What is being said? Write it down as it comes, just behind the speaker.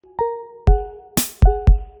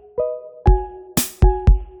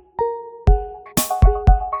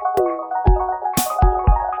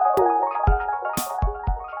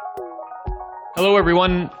Hello,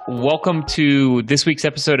 everyone. Welcome to this week's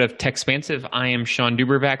episode of Techspansive. I am Sean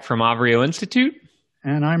Dubervac from Avrio Institute.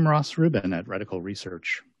 And I'm Ross Rubin at Reticle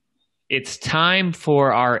Research. It's time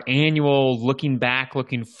for our annual Looking Back,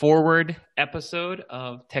 Looking Forward episode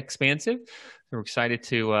of Techspansive. We're excited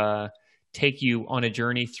to take you on a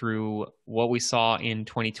journey through what we saw in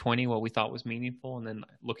 2020, what we thought was meaningful, and then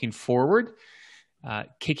looking forward.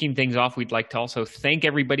 Kicking things off, we'd like to also thank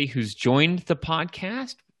everybody who's joined the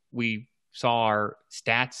podcast. We saw our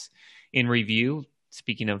stats in review,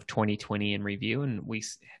 speaking of 2020 in review, and we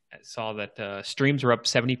saw that streams were up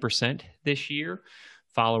 70% this year.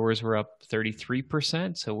 Followers were up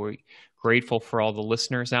 33%. So we're grateful for all the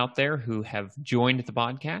listeners out there who have joined the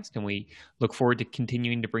podcast, and we look forward to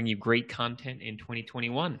continuing to bring you great content in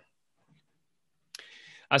 2021.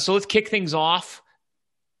 So let's kick things off.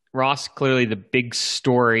 Ross, clearly the big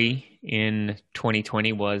story in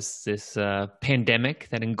 2020 was this pandemic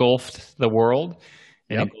that engulfed the world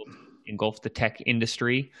and engulfed the tech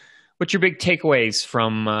industry. What's your big takeaways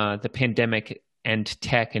from the pandemic and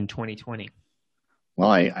tech in 2020?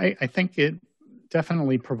 Well, I think it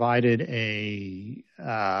definitely provided a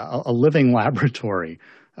living laboratory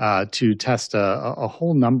to test a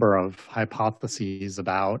whole number of hypotheses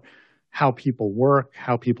about how people work,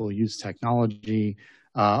 how people use technology.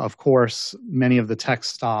 Of course, many of the tech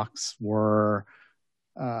stocks were,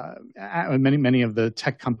 many of the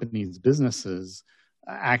tech companies' businesses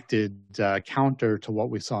acted counter to what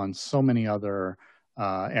we saw in so many other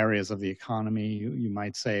areas of the economy. You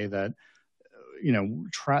might say that,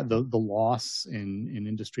 the loss in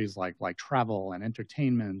industries like travel and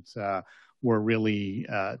entertainment were really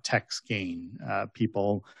tech's gain.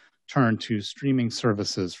 People turned to streaming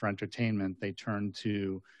services for entertainment. They turned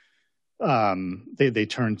to they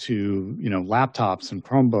turn to laptops and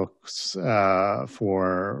Chromebooks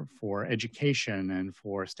for education and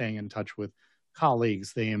for staying in touch with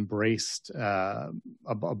colleagues. They embraced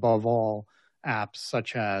above all apps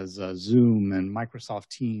such as Zoom and Microsoft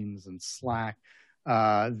Teams and Slack.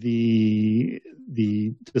 The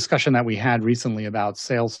discussion that we had recently about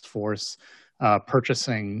Salesforce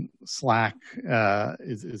purchasing Slack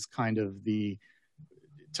is kind of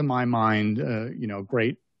to my mind,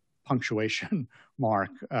 great punctuation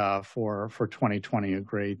mark for 2020, a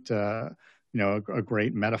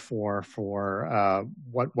great metaphor for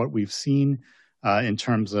what we've seen in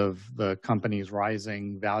terms of the company's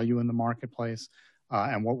rising value in the marketplace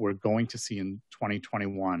and what we're going to see in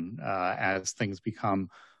 2021 as things become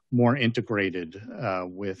more integrated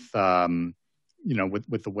with the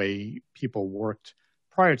way people worked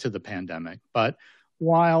prior to the pandemic. But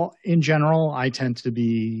while in general I tend to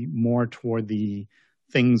be more toward the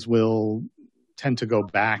things will tend to go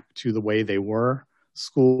back to the way they were,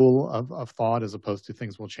 school of thought, as opposed to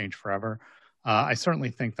things will change forever. I certainly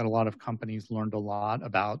think that a lot of companies learned a lot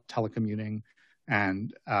about telecommuting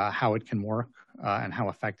and how it can work and how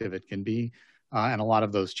effective it can be. And a lot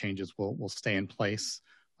of those changes will stay in place,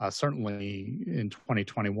 certainly in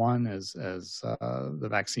 2021 as the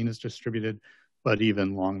vaccine is distributed, but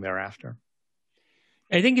even long thereafter.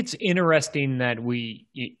 I think it's interesting that we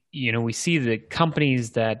see the companies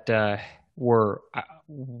that were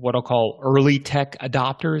what I'll call early tech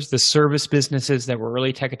adopters, the service businesses that were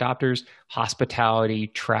early tech adopters, hospitality,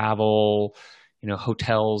 travel,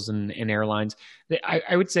 hotels and airlines.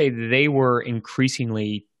 I would say they were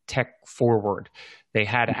increasingly tech forward. They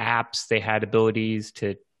had apps, they had abilities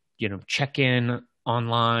to, check in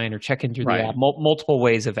online or check in through the app, multiple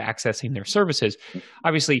ways of accessing their services.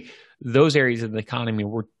 Obviously, those areas of the economy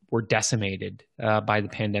were decimated by the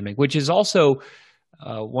pandemic, which is also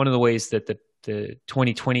one of the ways that the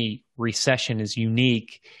 2020 recession is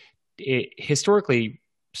unique. Historically,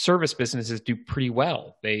 service businesses do pretty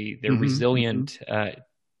well. They're resilient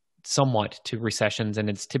somewhat to recessions, and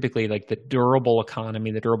it's typically like the durable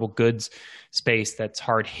economy, the durable goods space that's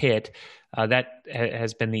hard hit. That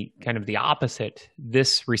has been the opposite.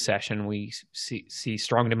 This recession, we see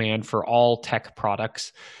strong demand for all tech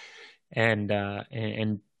products and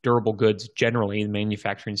durable goods generally. The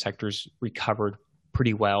manufacturing sector's recovered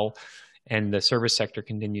pretty well, and the service sector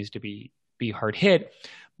continues to be hard hit.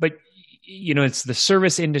 But it's the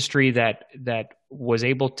service industry that was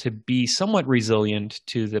able to be somewhat resilient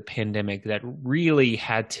to the pandemic that really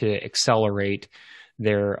had to accelerate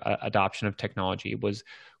their adoption of technology. It was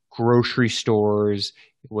grocery stores,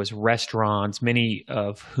 it was restaurants, many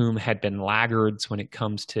of whom had been laggards when it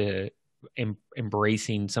comes to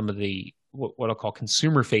embracing some of the what I'll call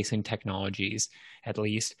consumer-facing technologies, at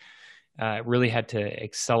least. Really had to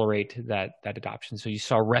accelerate that adoption. So you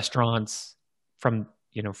saw restaurants from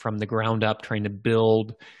the ground up trying to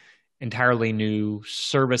build entirely new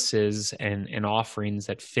services and offerings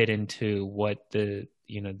that fit into what the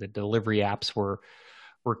delivery apps were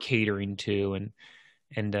catering to.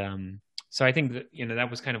 And so I think that that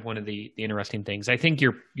was kind of one of the interesting things. I think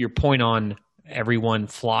your point on everyone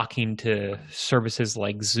flocking to services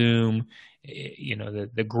like Zoom,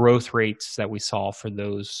 the growth rates that we saw for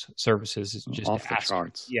those services is just off the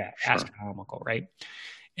charts. Yeah, sure. Astronomical, right?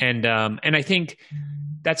 And I think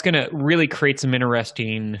that's going to really create some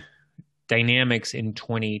interesting dynamics in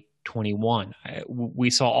 2021. We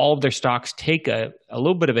saw all of their stocks take a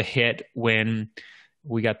little bit of a hit when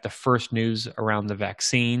we got the first news around the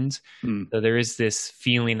vaccines. So there is this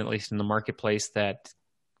feeling, at least in the marketplace, that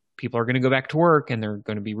people are going to go back to work and they're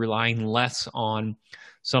going to be relying less on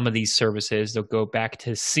some of these services. They'll go back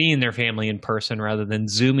to seeing their family in person rather than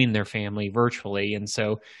Zooming their family virtually. And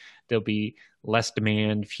so there'll be less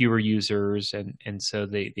demand, fewer users, and so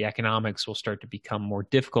the economics will start to become more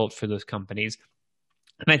difficult for those companies.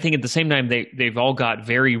 And I think at the same time, they've all got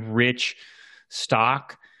very rich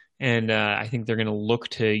stock, and I think they're going to look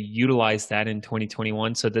to utilize that in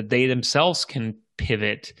 2021 so that they themselves can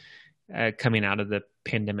pivot coming out of the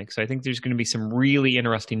pandemic. So I think there's going to be some really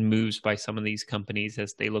interesting moves by some of these companies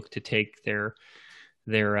as they look to take their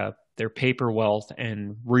paper wealth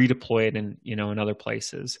and redeploy it in other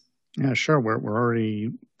places. Yeah, sure. We're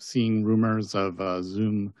already seeing rumors of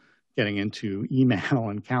Zoom getting into email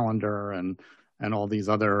and calendar and all these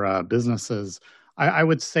other businesses. I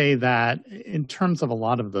would say that in terms of a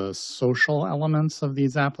lot of the social elements of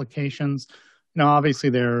these applications, obviously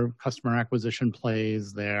their customer acquisition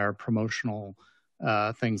plays, their promotional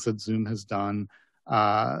things that Zoom has done.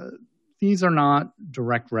 These are not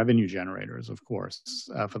direct revenue generators, of course,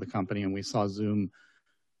 for the company. And we saw Zoom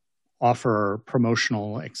offer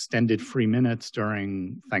promotional extended free minutes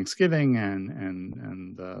during Thanksgiving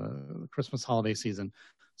and the Christmas holiday season.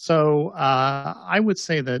 So I would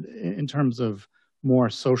say that in terms of more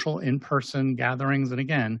social in-person gatherings, and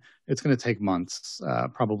again, it's going to take months,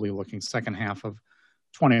 probably looking second half of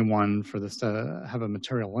 21 for this to have a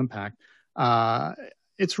material impact.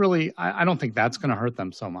 It's really, I don't think that's going to hurt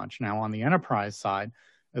them so much. Now, on the enterprise side,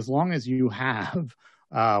 as long as you have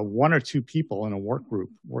one or two people in a work group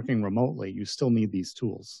working remotely, you still need these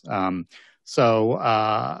tools. So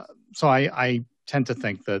I tend to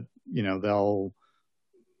think that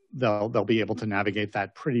they'll be able to navigate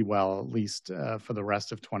that pretty well, at least for the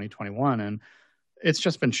rest of 2021. And it's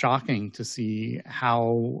just been shocking to see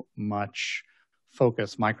how much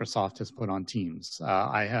focus Microsoft has put on Teams.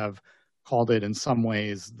 I have called it in some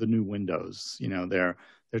ways the new Windows. They're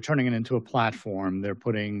turning it into a platform. They're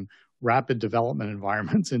putting rapid development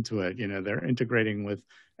environments into it. They're integrating with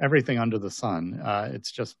everything under the sun.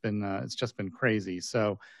 It's just been crazy.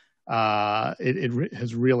 So it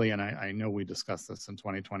has really, and I know we discussed this in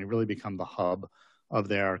 2020, really become the hub of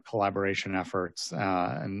their collaboration efforts.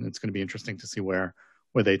 And it's going to be interesting to see where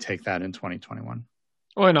they take that in 2021.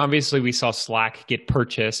 Well, and obviously we saw Slack get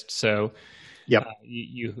purchased. So yep.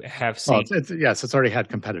 You have seen. Well, it's already had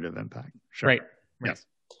competitive impact. Sure. Right. Yes.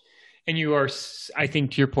 And you are, I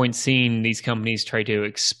think to your point, seeing these companies try to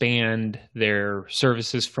expand their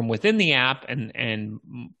services from within the app and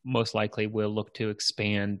most likely will look to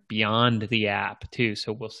expand beyond the app too.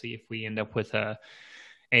 So we'll see if we end up with a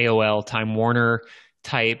AOL Time Warner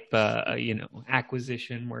type,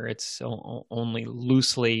 acquisition where it's only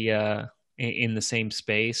loosely in the same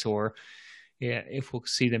space, or if we'll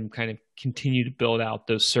see them kind of continue to build out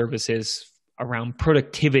those services around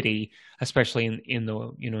productivity, especially in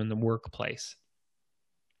the workplace.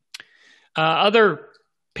 Other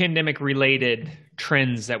pandemic-related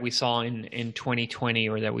trends that we saw in 2020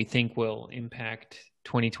 or that we think will impact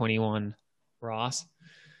 2021, Ross.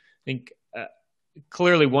 I think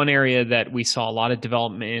clearly one area that we saw a lot of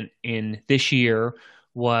development in this year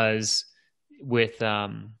was with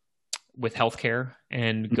healthcare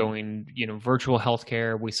and going, virtual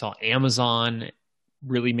healthcare. We saw Amazon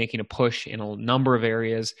really making a push in a number of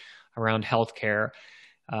areas around healthcare.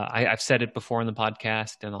 I've said it before in the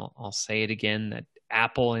podcast, and I'll say it again, that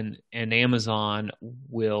Apple and Amazon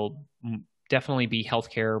will definitely be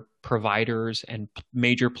healthcare providers and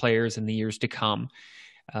major players in the years to come.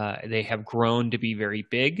 They have grown to be very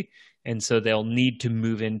big, and so they'll need to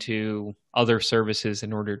move into other services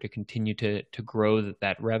in order to continue to grow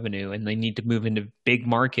that revenue. And they need to move into big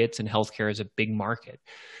markets, and healthcare is a big market.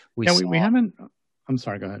 We haven't. I'm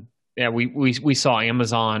sorry, go ahead. Yeah, we saw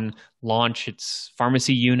Amazon launch its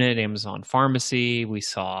pharmacy unit, Amazon Pharmacy. We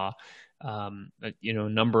saw a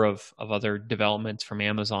number of other developments from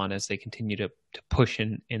Amazon as they continue to push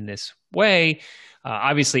in this way.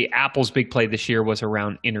 Obviously, Apple's big play this year was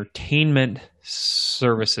around entertainment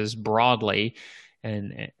services broadly,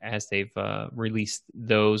 and as they've released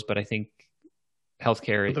those, but I think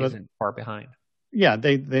healthcare isn't far behind. Yeah,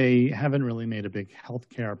 they haven't really made a big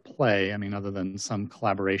healthcare play. I mean, other than some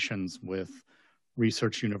collaborations with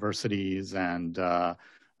research universities and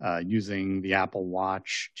using the Apple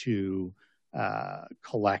Watch to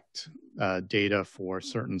collect data for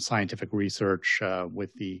certain scientific research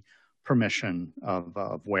with the permission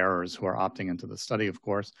of wearers who are opting into the study, of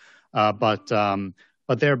course. But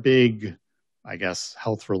their big, I guess,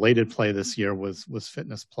 health-related play this year was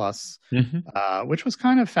Fitness Plus, which was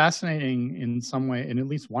kind of fascinating in some way, in at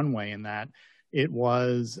least one way, in that it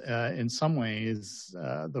was, in some ways,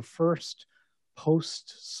 the first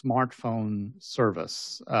post-smartphone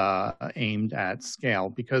service aimed at scale,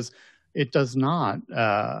 because it does not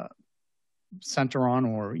center on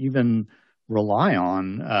or even rely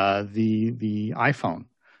on the iPhone.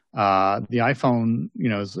 The iPhone,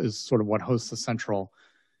 is sort of what hosts the central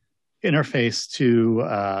interface to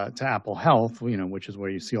Apple Health, which is where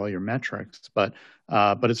you see all your metrics. But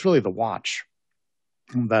it's really the watch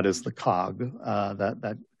that is the cog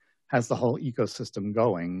that has the whole ecosystem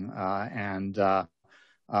going, and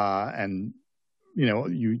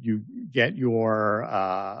you get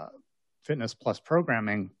your Fitness Plus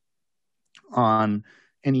programming on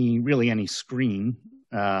any screen,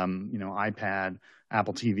 iPad,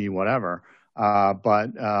 Apple TV, whatever.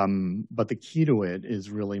 But the key to it is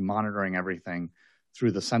really monitoring everything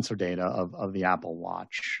through the sensor data of the Apple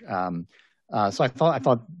Watch. So I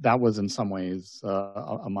thought that was in some ways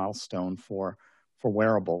a milestone for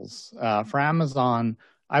wearables. For Amazon,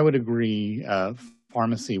 I would agree.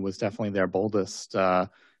 Pharmacy was definitely their boldest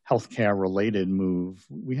healthcare-related move.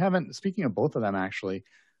 We haven't, speaking of both of them, actually,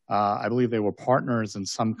 I believe they were partners in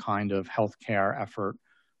some kind of healthcare effort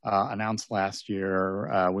announced last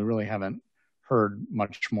year. We really haven't heard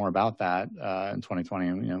much more about that in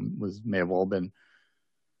 2020. May have all been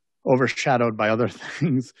overshadowed by other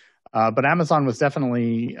things. But Amazon was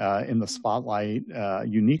definitely in the spotlight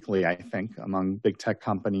uniquely, I think, among big tech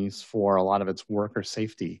companies for a lot of its worker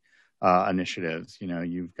safety initiatives.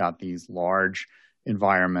 You've got these large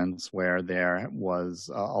environments where there was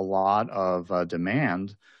a lot of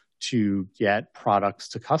demand to get products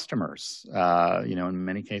to customers. In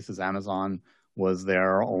many cases, Amazon was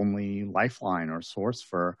their only lifeline or source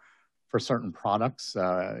for certain products.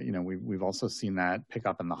 We've also seen that pick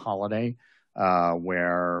up in the holiday,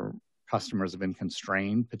 where customers have been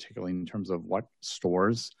constrained, particularly in terms of what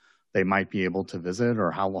stores they might be able to visit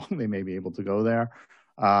or how long they may be able to go there.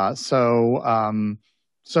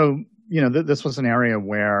 This was an area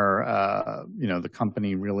where the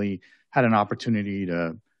company really had an opportunity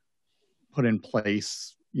to put in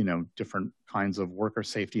place different kinds of worker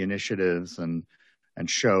safety initiatives and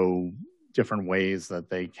show different ways that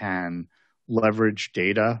they can leverage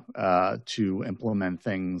data to implement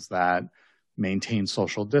things that maintain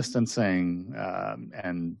social distancing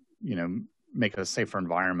and make it a safer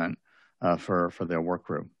environment for their work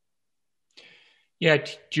group. Yeah,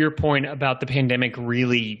 to your point about the pandemic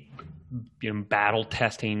really battle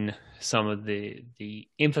testing some of the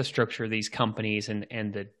infrastructure of these companies and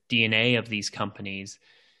the DNA of these companies,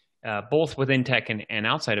 both within tech and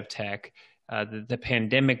outside of tech. The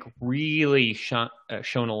pandemic really shone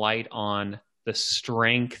a light on the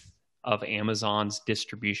strength of Amazon's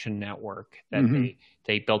distribution network, that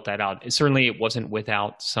they built that out. Certainly it wasn't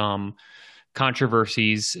without some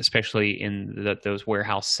controversies, especially in those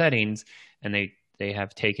warehouse settings, and they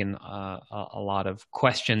have taken a lot of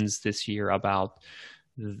questions this year about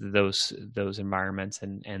those environments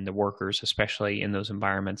and the workers, especially in those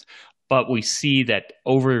environments. But we see that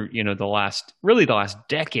over the last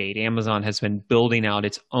decade, Amazon has been building out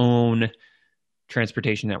its own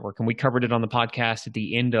transportation network, and we covered it on the podcast at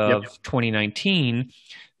the end of 2019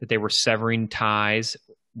 that they were severing ties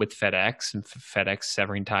with FedEx and FedEx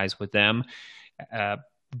severing ties with them,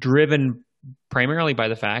 driven primarily by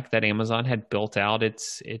the fact that Amazon had built out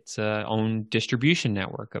its own distribution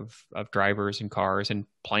network of drivers and cars and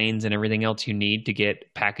planes and everything else you need to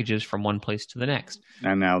get packages from one place to the next.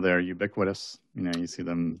 And now they're ubiquitous. You see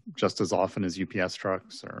them just as often as UPS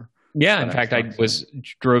trucks or Yeah, in fact, I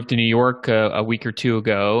drove to New York a week or two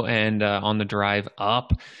ago, and on the drive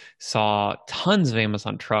up, saw tons of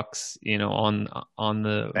Amazon trucks, on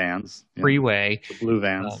the vans, freeway, the blue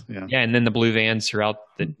vans, and then the blue vans throughout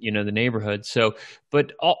the the neighborhood. So,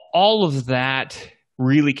 but all of that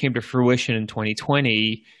really came to fruition in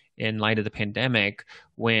 2020 in light of the pandemic,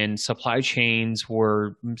 when supply chains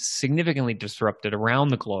were significantly disrupted around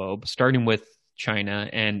the globe, starting with China,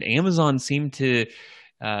 and Amazon seemed to,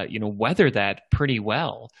 weather that pretty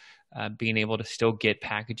well, being able to still get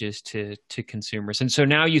packages to consumers. And so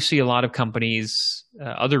now you see a lot of companies,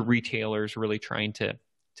 other retailers, really trying to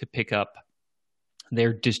pick up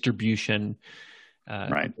their distribution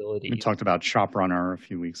right. ability. We talked about ShopRunner a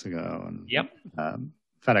few weeks ago, and yep,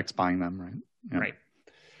 FedEx buying them, right? Yeah. Right.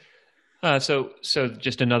 So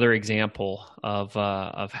just another example of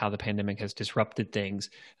how the pandemic has disrupted things.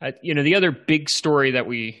 The other big story that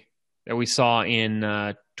we saw in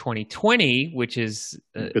 2020, which is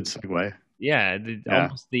good segue. Yeah,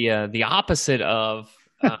 almost the opposite of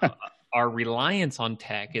our reliance on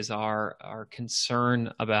tech, is our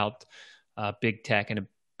concern about big tech and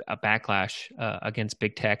a backlash against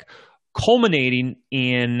big tech, culminating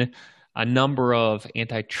in a number of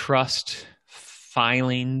antitrust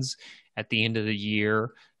filings at the end of the year.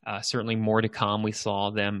 Certainly more to come. We saw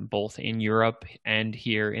them both in Europe and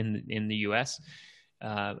here in the U.S.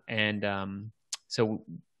 So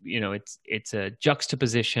it's a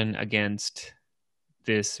juxtaposition against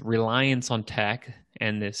this reliance on tech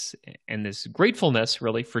and this gratefulness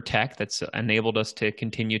really for tech that's enabled us to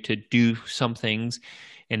continue to do some things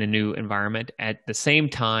in a new environment. At the same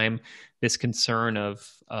time, this concern of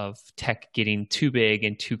tech getting too big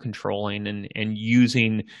and too controlling and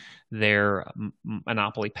using their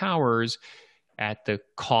monopoly powers at the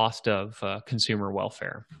cost of consumer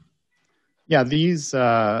welfare. Yeah, these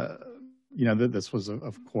this was,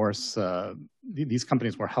 of course, these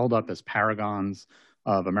companies were held up as paragons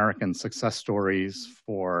of American success stories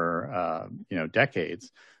for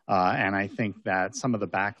decades, and I think that some of the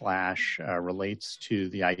backlash relates to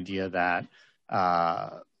the idea that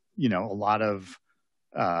a lot of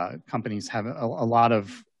companies have a lot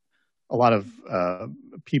of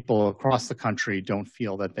people across the country don't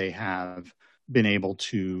feel that they have been able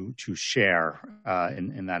to share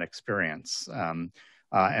in that experience.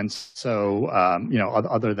 And so,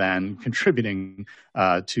 other than contributing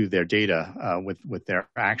to their data with their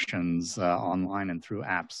actions online and through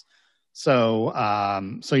apps. So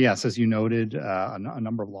yes, as you noted, a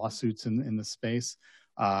number of lawsuits in this space,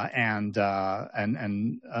 and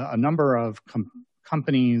a number of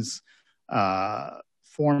companies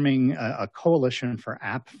forming a coalition for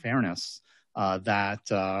app fairness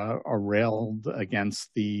that are railed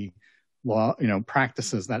against the law,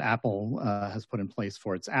 practices that Apple has put in place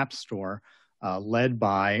for its App Store, led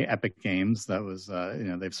by Epic Games. That was,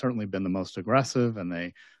 they've certainly been the most aggressive, and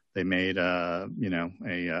they made a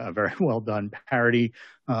very well done parody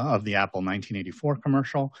of the Apple 1984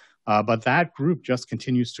 commercial. But that group just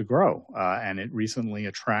continues to grow, and it recently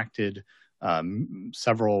attracted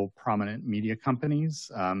several prominent media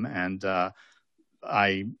companies, and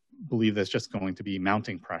I believe there's just going to be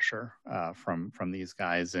mounting pressure from these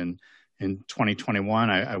guys in 2021.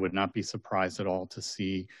 I would not be surprised at all to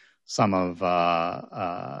see some of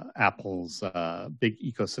Apple's big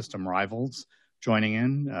ecosystem rivals joining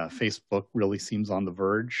in. Facebook really seems on the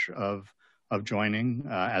verge of joining,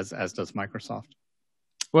 as does Microsoft.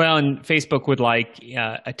 Well, and Facebook would like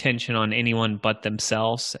attention on anyone but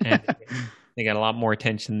themselves, and they got a lot more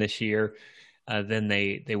attention this year than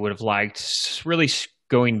they would have liked. Really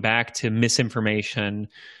going back to misinformation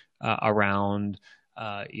around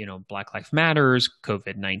Black Lives Matters,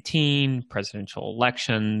 COVID-19, presidential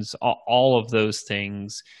elections, all of those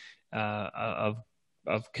things of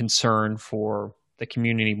concern for the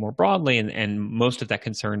community more broadly, and most of that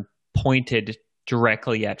concern pointed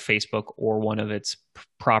directly at Facebook or one of its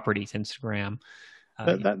properties, Instagram.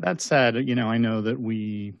 That said, I know that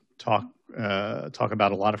we talk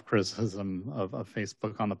about a lot of criticism of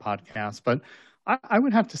Facebook on the podcast, but I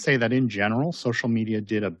would have to say that in general, social media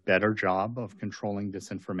did a better job of controlling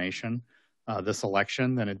disinformation this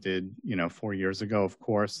election than it did, 4 years ago. Of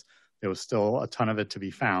course, there was still a ton of it to be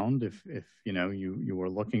found if you were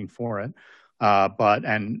looking for it. But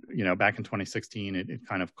back in 2016, it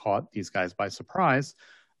kind of caught these guys by surprise.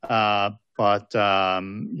 But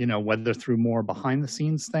whether through more behind the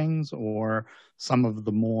scenes things or some of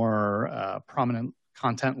the more prominent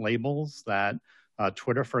content labels that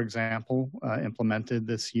Twitter, for example, implemented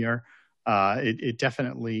this year, it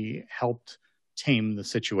definitely helped tame the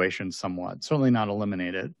situation somewhat. Certainly not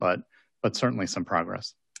eliminate it, but certainly some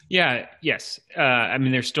progress. Yeah, yes.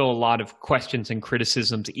 There's still a lot of questions and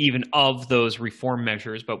criticisms even of those reform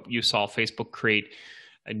measures, but you saw Facebook create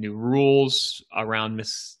new rules around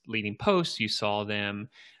misleading posts. You saw them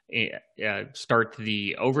start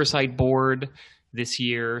the oversight board this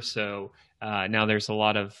year. So now there's a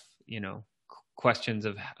lot of, questions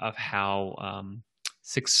of how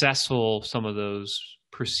successful some of those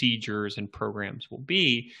procedures and programs will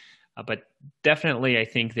be. But definitely, I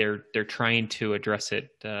think they're trying to address it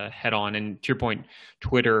head on. And to your point,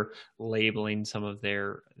 Twitter labeling some of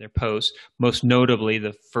their posts, most notably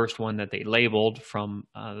the first one that they labeled from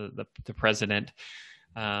the president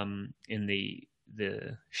in the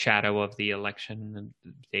shadow of the election and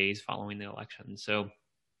the days following the election. So,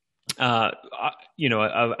 a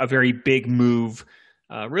very big move,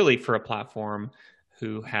 really, for a platform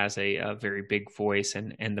who has a very big voice,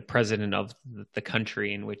 and the president of the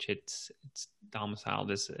country in which it's domiciled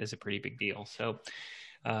is a pretty big deal. So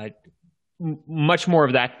much more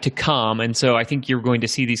of that to come. And so I think you're going to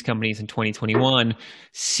see these companies in 2021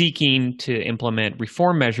 seeking to implement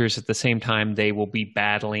reform measures. At the same time, they will be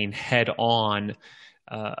battling head on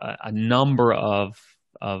a number of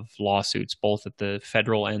lawsuits, both at the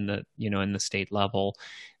federal and in the state level.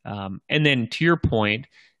 And then to your point,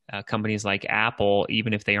 companies like Apple,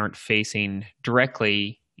 even if they aren't facing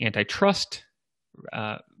directly antitrust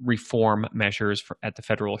reform measures at the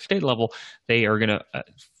federal or state level, they are going to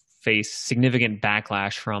face significant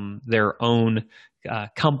backlash from their own,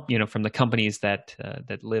 from the companies that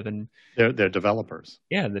live in their developers.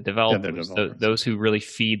 Yeah, the developers, those who really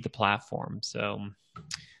feed the platform. So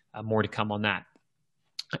more to come on that.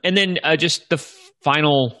 And then just the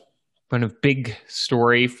final kind of big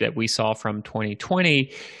story that we saw from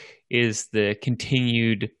 2020 is the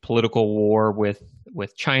continued political war with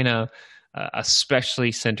China,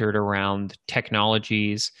 especially centered around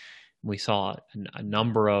technologies. We saw a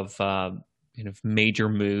number of major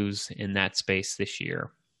moves in that space this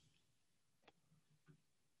year.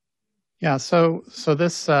 Yeah, so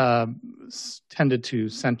this tended to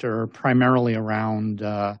center primarily around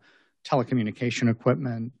telecommunication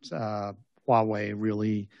equipment. Huawei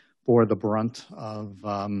really bore the brunt of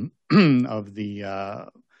the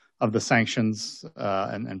sanctions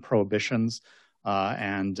and prohibitions,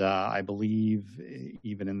 and I believe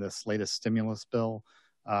even in this latest stimulus bill,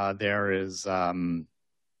 there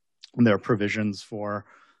are provisions for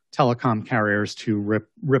telecom carriers to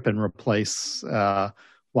rip and replace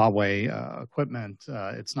Huawei equipment.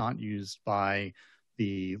 It's not used by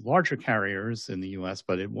the larger carriers in the U.S.,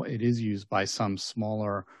 but it is used by some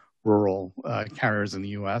smaller rural carriers in the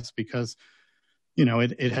U.S. because,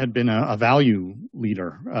 it had been a value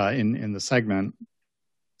leader in the segment.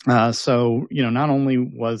 So, not only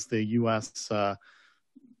was the U.S.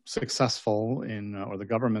 successful or the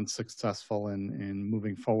government successful in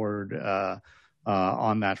moving forward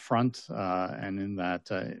on that front and in that,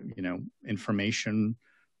 information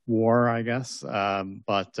war, I guess,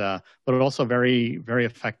 but also very, very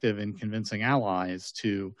effective in convincing allies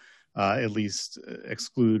to at least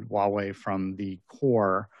exclude Huawei from the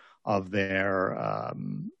core of their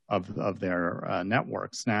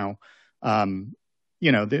networks. Now,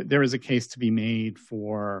 there is a case to be made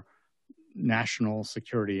for national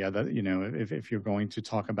security. If you're going to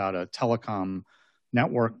talk about a telecom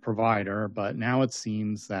network provider, but now it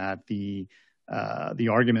seems that the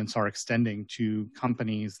arguments are extending to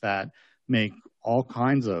companies that make all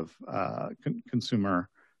kinds of consumer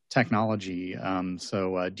technology.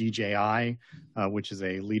 So DJI, which is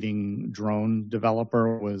a leading drone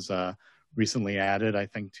developer, was recently added, I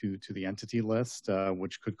think, to the entity list,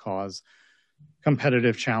 which could cause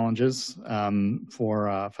competitive challenges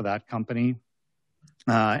for that company.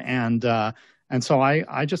 And so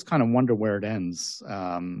I just kind of wonder where it ends,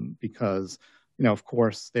 because of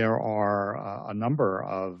course, there are a number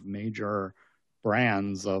of major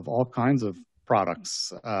brands of all kinds of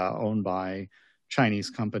products owned by Chinese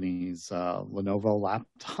companies, Lenovo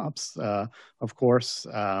laptops, of course,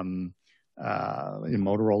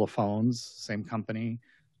 Motorola phones, same company,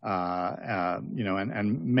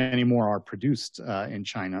 and many more are produced in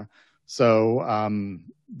China. So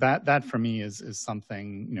that for me is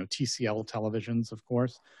something, TCL televisions, of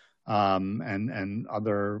course, and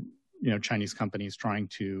other Chinese companies trying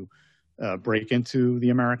to break into the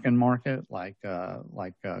American market, like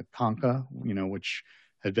Konka, which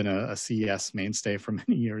had been a CES mainstay for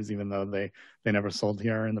many years, even though they never sold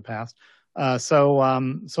here in the past. So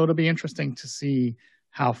it'll be interesting to see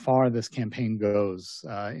how far this campaign goes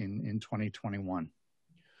in 2021.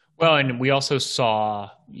 Well, and we also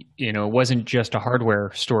saw, it wasn't just a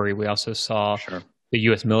hardware story. We also saw the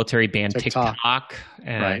U.S. military ban TikTok,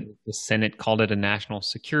 and right. The Senate called it a national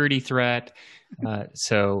security threat.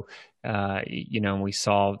 So we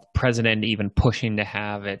saw the president even pushing to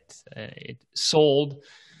have it sold,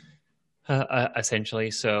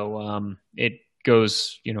 essentially. So it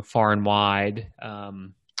goes, far and wide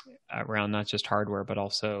around not just hardware, but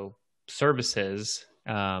also services.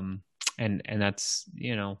 And that's,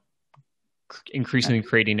 increasingly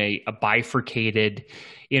creating a bifurcated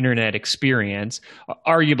internet experience.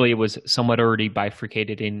 Arguably, it was somewhat already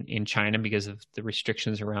bifurcated in China because of the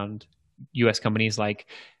restrictions around U.S. companies like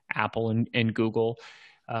Apple and Google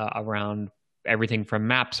around everything from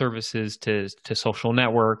map services to social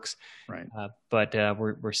networks. Right. But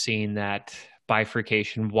we're seeing that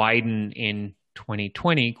bifurcation widen in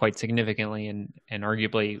 2020 quite significantly, and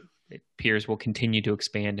arguably it appears will continue to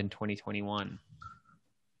expand in 2021.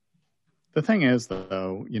 The thing is,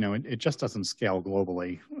 though, it just doesn't scale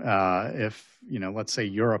globally. If, let's say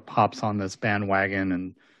Europe hops on this bandwagon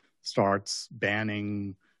and starts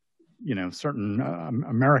banning, certain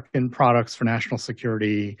American products for national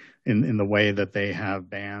security in the way that they have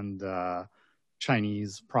banned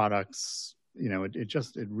Chinese products,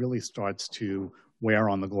 it really starts to wear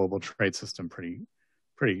on the global trade system pretty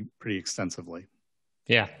extensively.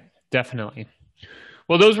 Yeah, definitely.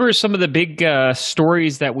 Well, those were some of the big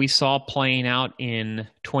stories that we saw playing out in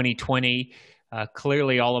 2020.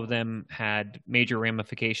 Clearly, all of them had major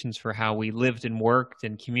ramifications for how we lived and worked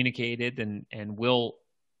and communicated, and will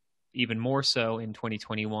even more so in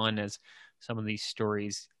 2021 as some of these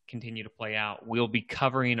stories continue to play out. We'll be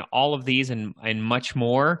covering all of these and much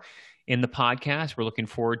more in the podcast. We're looking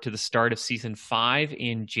forward to the start of season 5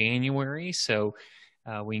 in January. So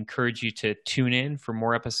we encourage you to tune in for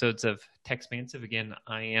more episodes of Techspansive. Again,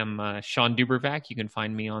 I am Sean Dubervac. You can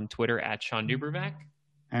find me on Twitter at Sean Dubervac.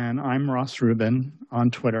 And I'm Ross Rubin on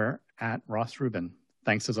Twitter at Ross Rubin.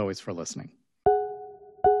 Thanks as always for listening.